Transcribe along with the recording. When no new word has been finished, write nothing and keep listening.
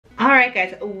Alright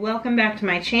guys, welcome back to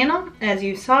my channel. As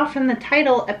you saw from the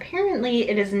title, apparently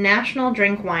it is National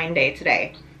Drink Wine Day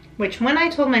today. Which when I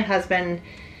told my husband,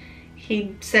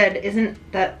 he said, isn't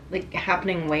that like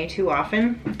happening way too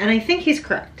often? And I think he's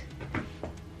correct.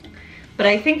 But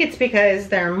I think it's because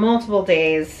there are multiple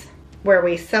days where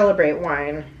we celebrate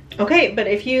wine. Okay, but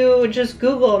if you just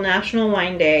Google National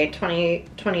Wine Day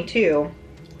 2022,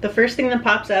 the first thing that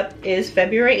pops up is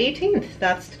February 18th.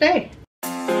 That's today.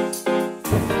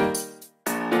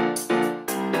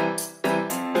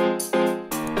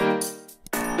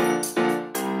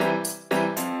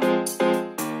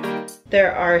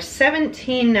 There are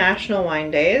 17 National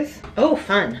Wine Days. Oh,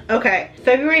 fun. Okay.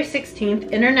 February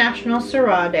 16th, International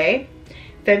Syrah Day.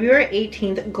 February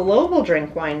 18th, Global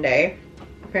Drink Wine Day.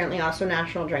 Apparently also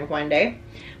National Drink Wine Day.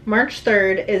 March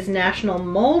 3rd is National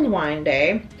Mulled Wine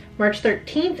Day. March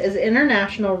 13th is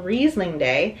International Riesling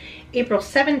Day. April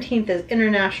 17th is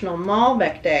International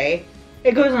Malbec Day.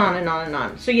 It goes on and on and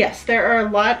on. So yes, there are a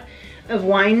lot of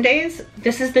wine days.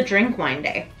 This is the drink wine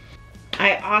day.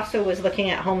 I also was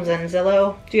looking at homes on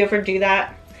Zillow. Do you ever do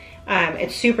that?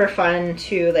 It's super fun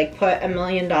to like put $1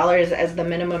 million as the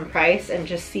minimum price and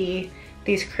just see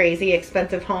these crazy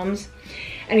expensive homes.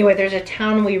 Anyway, there's a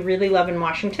town we really love in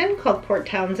Washington called Port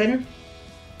Townsend.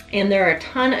 And there are a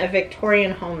ton of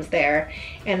Victorian homes there.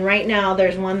 And right now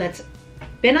there's one that's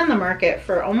been on the market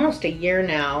for almost a year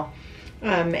now.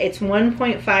 It's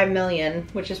 1.5 million,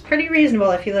 which is pretty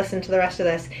reasonable if you listen to the rest of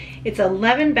this. It's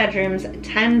 11 bedrooms,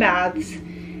 10 baths.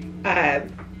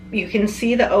 You can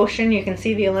see the ocean, you can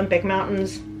see the Olympic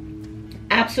Mountains.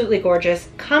 Absolutely gorgeous.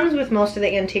 Comes with most of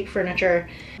the antique furniture.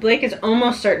 Blake is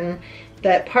almost certain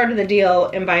that part of the deal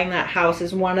in buying that house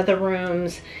is one of the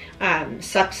rooms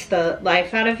sucks the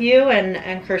life out of you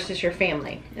and curses your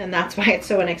family. And that's why it's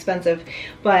so inexpensive.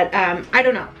 But I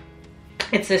don't know.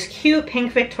 It's this cute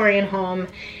pink Victorian home.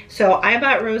 So I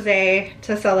bought rosé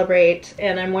to celebrate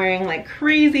and I'm wearing like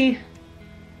crazy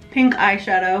pink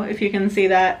eyeshadow, if you can see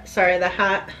that. Sorry, the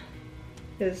hat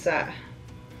is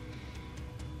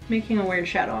making a weird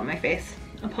shadow on my face.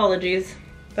 Apologies,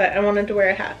 but I wanted to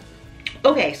wear a hat.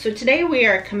 Okay, so today we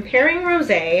are comparing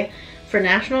rosé for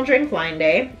National Drink Wine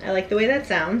Day. I like the way that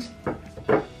sounds.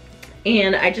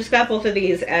 And I just got both of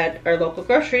these at our local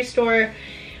grocery store.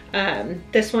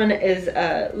 This one is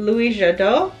Louis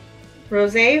Jadot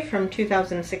Rosé from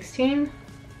 2016.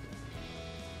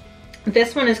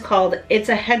 This one is called It's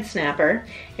a Head Snapper.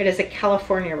 It is a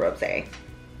California Rosé.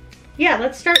 Yeah,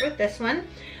 let's start with this one.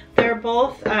 They're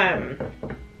both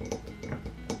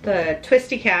the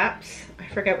twisty caps. I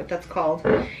forget what that's called.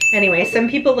 Anyway, some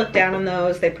people look down on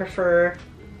those. They prefer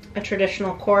a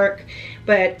traditional cork,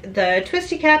 but the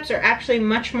twisty caps are actually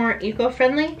much more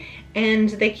eco-friendly and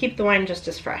they keep the wine just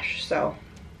as fresh. So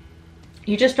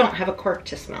you just don't have a cork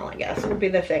to smell, I guess, would be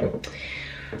the thing.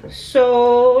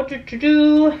 So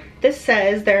this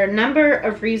says there are a number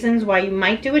of reasons why you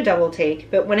might do a double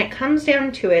take, but when it comes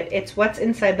down to it, it's what's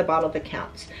inside the bottle that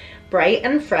counts. Bright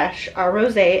and fresh, our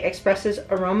rosé expresses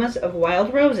aromas of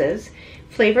wild roses,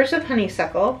 flavors of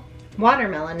honeysuckle,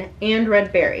 watermelon, and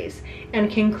red berries,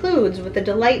 and concludes with a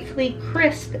delightfully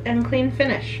crisp and clean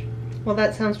finish. Well,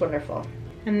 that sounds wonderful.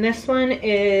 And this one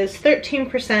is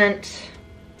 13%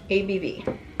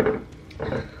 ABV.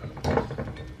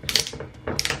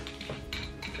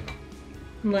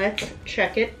 Let's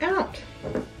check it out.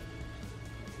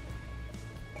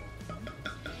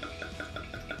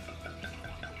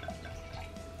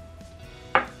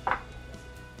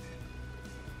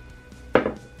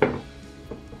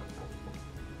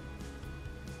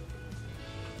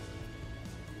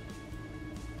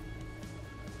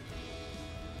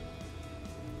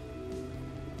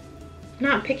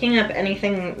 Not picking up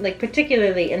anything like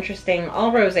particularly interesting.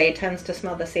 All rosé tends to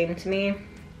smell the same to me.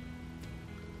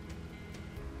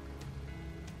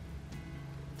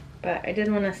 But I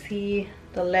did want to see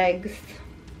the legs,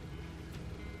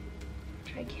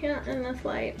 which I can't in this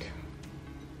light.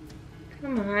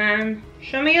 Come on,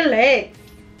 show me your legs.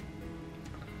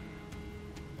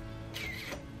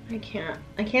 I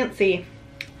can't see.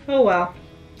 Oh well,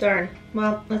 darn.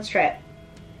 Well, let's try it.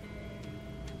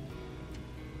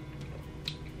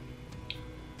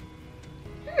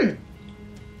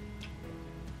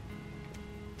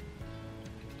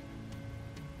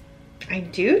 I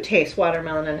do taste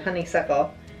watermelon and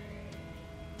honeysuckle.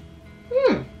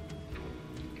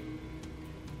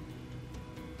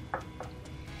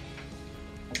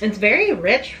 It's very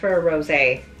rich for a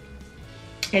rosé.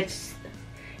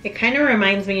 It kind of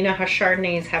reminds me, you know how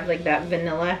Chardonnays have like that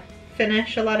vanilla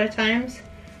finish a lot of times?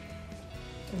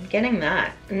 I'm getting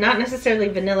that. Not necessarily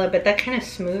vanilla, but that kind of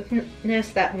smoothness,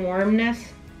 that warmness.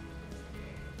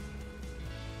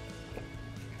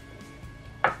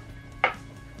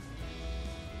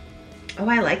 Oh,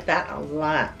 I like that a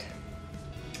lot.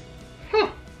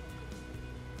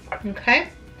 Okay.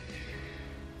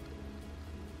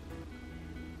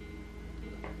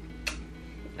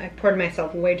 I poured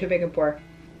myself way too big a pour.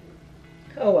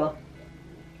 Oh well.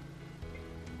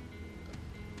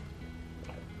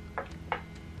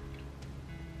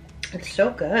 It's so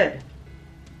good.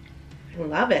 I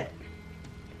love it.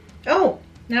 Oh,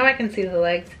 now I can see the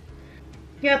legs.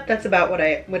 Yep, that's about what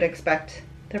I would expect.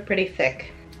 They're pretty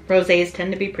thick. Rosés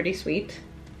tend to be pretty sweet.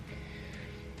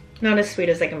 Not as sweet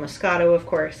as like a Moscato, of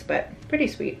course, but pretty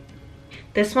sweet.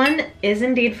 This one is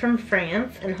indeed from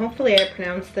France, and hopefully I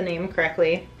pronounced the name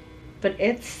correctly, but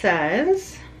it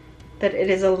says that it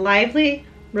is a lively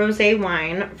rosé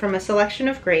wine from a selection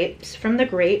of grapes from the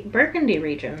Great Burgundy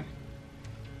region,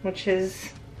 which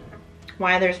is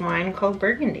why there's wine called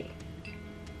Burgundy,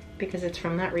 because it's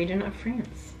from that region of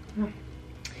France.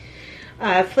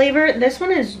 Oh. Flavor, this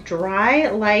one is dry,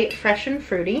 light, fresh, and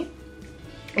fruity.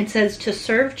 It says to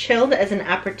serve chilled as an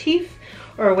aperitif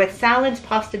or with salads,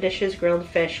 pasta dishes, grilled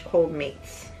fish, cold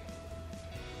meats.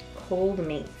 Cold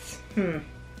meats.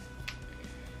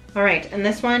 All right, and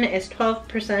this one is 12%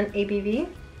 ABV.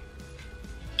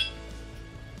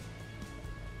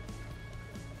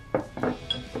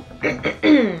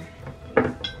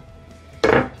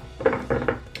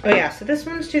 Oh yeah, so this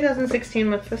one's 2016.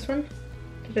 What's this one?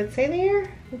 Did it say the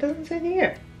year? It doesn't say the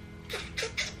year.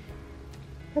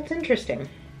 That's interesting.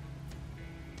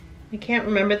 I can't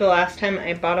remember the last time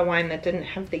I bought a wine that didn't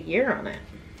have the year on it.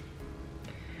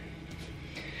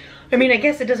 I mean, I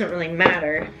guess it doesn't really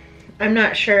matter. I'm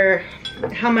not sure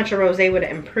how much a rosé would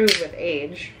improve with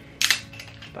age,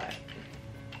 but.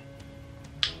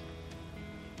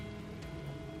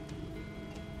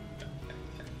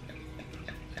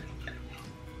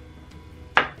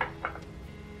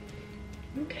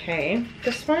 Okay,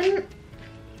 this one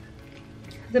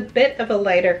has a bit of a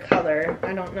lighter color.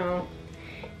 I don't know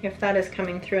if that is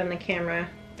coming through on the camera,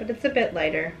 but it's a bit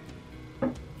lighter.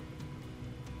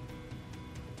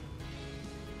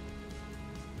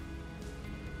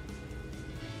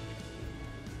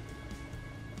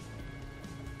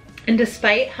 And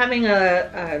despite having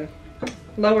a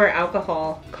lower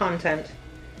alcohol content,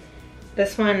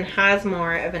 this one has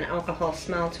more of an alcohol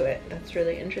smell to it. That's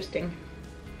really interesting.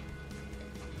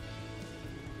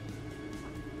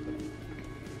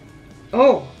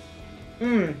 Oh,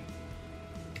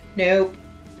 nope.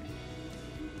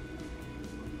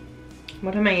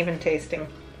 What am I even tasting?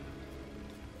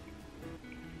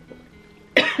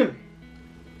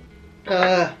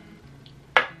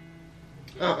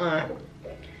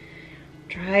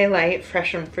 Dry, light,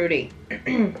 fresh, and fruity.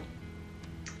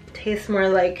 Tastes more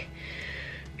like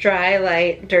dry,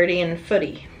 light, dirty, and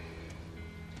footy.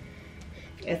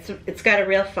 It's got a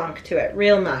real funk to it,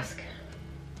 real musk.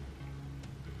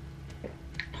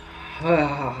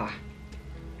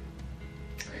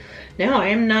 No, I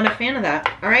am not a fan of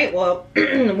that. All right, well,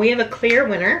 we have a clear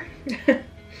winner.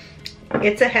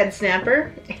 It's a head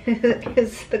snapper,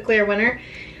 is the clear winner.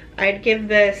 I'd give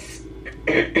this,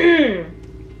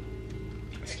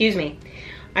 excuse me,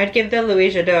 I'd give the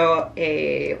Louis Jadot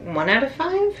a 1 out of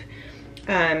 5.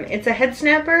 It's a head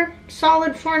snapper,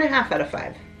 solid 4.5 out of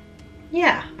 5.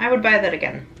 Yeah, I would buy that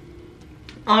again.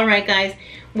 All right, guys.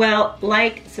 Well,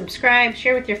 like, subscribe,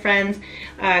 share with your friends.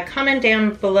 Comment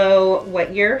down below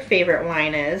what your favorite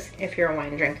wine is, if you're a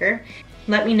wine drinker.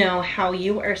 Let me know how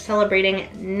you are celebrating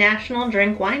National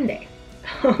Drink Wine Day.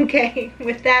 Okay,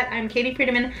 with that, I'm Katie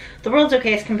Priedemann, the world's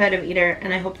okayest competitive eater,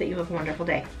 and I hope that you have a wonderful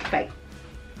day. Bye.